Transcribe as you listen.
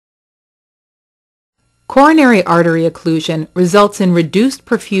Coronary artery occlusion results in reduced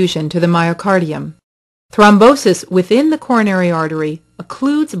perfusion to the myocardium. Thrombosis within the coronary artery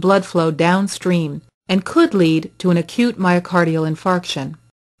occludes blood flow downstream and could lead to an acute myocardial infarction.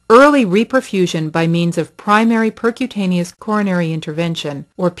 Early reperfusion by means of primary percutaneous coronary intervention,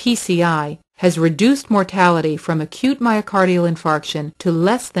 or PCI, has reduced mortality from acute myocardial infarction to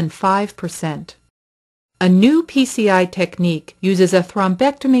less than 5%. A new PCI technique uses a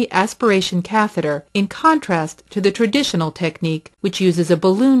thrombectomy aspiration catheter in contrast to the traditional technique which uses a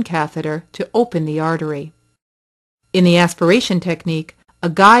balloon catheter to open the artery. In the aspiration technique, a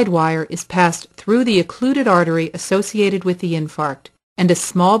guide wire is passed through the occluded artery associated with the infarct, and a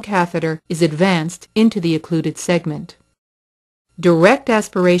small catheter is advanced into the occluded segment. Direct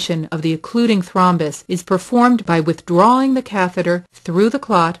aspiration of the occluding thrombus is performed by withdrawing the catheter through the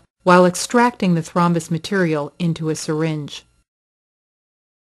clot while extracting the thrombus material into a syringe.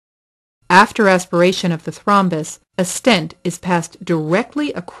 After aspiration of the thrombus, a stent is passed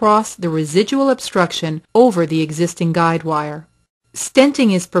directly across the residual obstruction over the existing guide wire.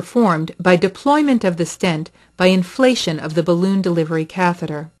 Stenting is performed by deployment of the stent by inflation of the balloon delivery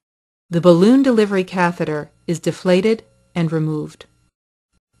catheter. The balloon delivery catheter is deflated and removed.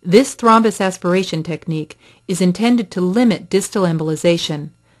 This thrombus aspiration technique is intended to limit distal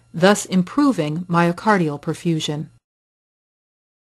embolization, thus improving myocardial perfusion.